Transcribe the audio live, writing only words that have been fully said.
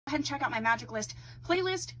ahead and check out my magic list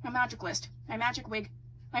playlist, my magic list, my magic wig,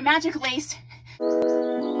 my magic lace.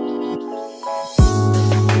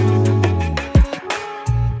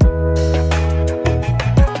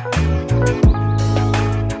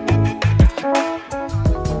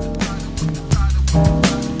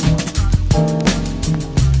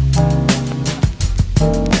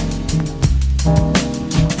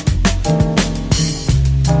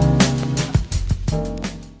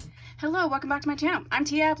 Welcome back to my channel. I'm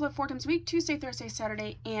Tia. I upload 4 times a week, Tuesday, Thursday,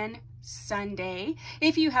 Saturday, and Sunday.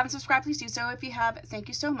 If you haven't subscribed, please do so. If you have, thank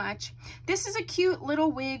you so much. This is a cute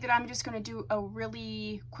little wig that I'm just going to do a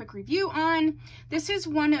really quick review on. This is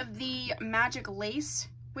one of the magic lace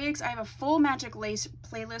wigs. I have a full magic lace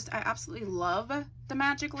playlist. I absolutely love the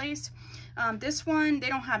magic lace. This one, they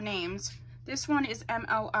don't have names. This one is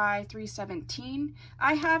MLI317.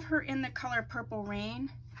 I have her in the color Purple Rain.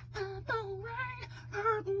 Purple Rain.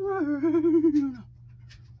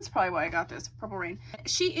 That's probably why I got this, Purple Rain.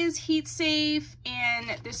 She is heat safe,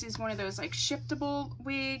 and this is one of those like shiftable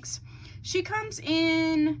wigs. She comes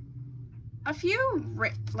in a few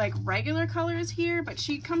like regular colors here, but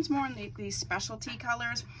she comes more in these specialty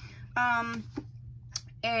colors. And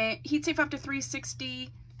heat safe up to 360.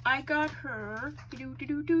 I got her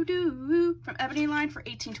from Ebony Line for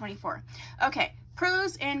 $18.24. Okay,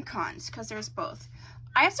 pros and cons, because there's both.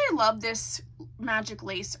 I absolutely love this magic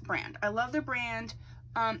lace brand. I love the brand.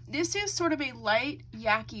 This is sort of a light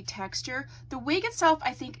yaki texture. The wig itself,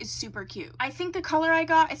 I think, is super cute. I think the color I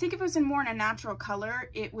got, I think if it was in a natural color,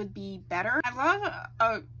 it would be better. I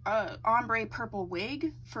love a ombre purple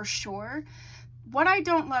wig for sure. What I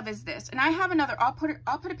don't love is this, and I have another. I'll put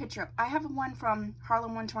a picture up. I have one from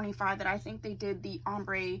Harlem 125 that I think they did the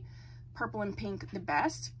ombre purple and pink the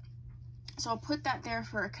best. So I'll put that there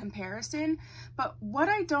for a comparison. But what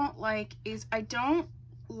I don't like is I don't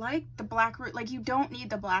like the black root. Like, you don't need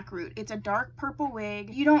the black root. It's a dark purple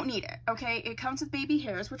wig. You don't need it, okay? It comes with baby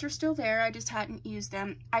hairs, which are still there. I just hadn't used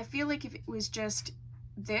them. I feel like if it was just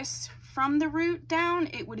this from the root down,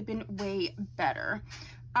 it would have been way better.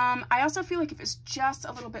 I also feel like if it's just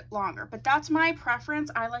a little bit longer, but that's my preference.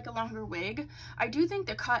 I like a longer wig. I do think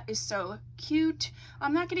the cut is so cute.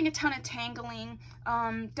 I'm not getting a ton of tangling.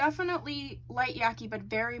 Definitely light yaki, but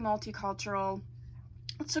very multicultural.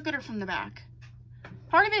 Let's look at her from the back.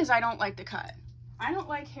 Part of it is I don't like the cut. I don't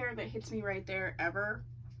like hair that hits me right there ever.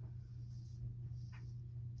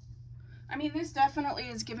 I mean, this definitely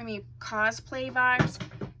is giving me cosplay vibes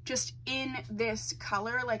just in this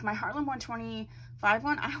color. Like my Harlem 125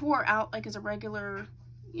 one, I wore out like as a regular,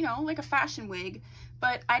 you know, like a fashion wig,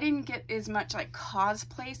 but I didn't get as much like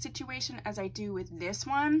cosplay situation as I do with this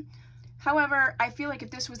one. However, I feel like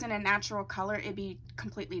if this was in a natural color, it'd be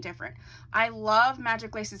completely different. I love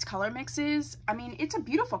Magic Lace's color mixes. I mean, it's a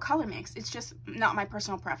beautiful color mix. It's just not my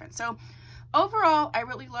personal preference. So overall, I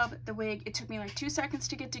really love the wig. It took me like 2 seconds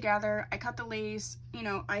to get together. I cut the lace, you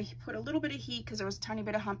know, I put a little bit of heat because there was a tiny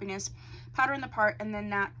bit of humpiness, powder in the part, and then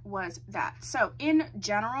that was that. So in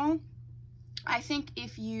general, I think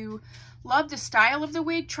if you love the style of the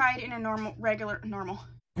wig, try it in a normal.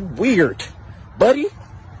 You weird, buddy.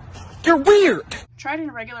 You're weird. Try it in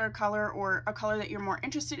a regular color or a color that you're more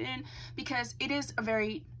interested in, because it is a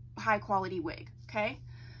very high quality wig, okay?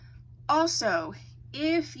 Also,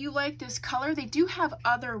 if you like this color, they do have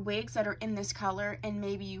other wigs that are in this color, and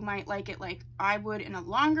maybe you might like it like I would in a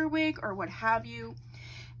longer wig or what have you.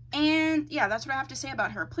 And yeah, that's what I have to say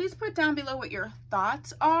about her. Please put down below what your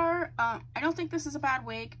thoughts are. I don't think this is a bad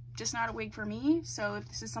wig, just not a wig for me. So if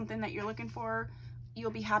this is something that you're looking for, you'll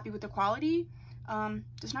be happy with the quality.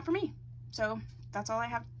 Just not for me. So that's all I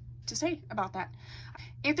have to say about that.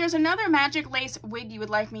 If there's another magic lace wig you would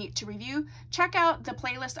like me to review, check out the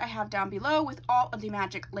playlist I have down below with all of the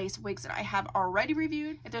magic lace wigs that I have already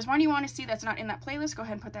reviewed. If there's one you want to see that's not in that playlist, go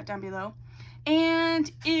ahead and put that down below.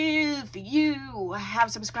 And if you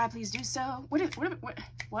have subscribed, please do so. What? If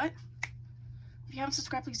you haven't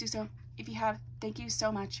subscribed, please do so. If you have, thank you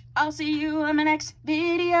so much. I'll see you in my next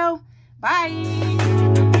video. Bye.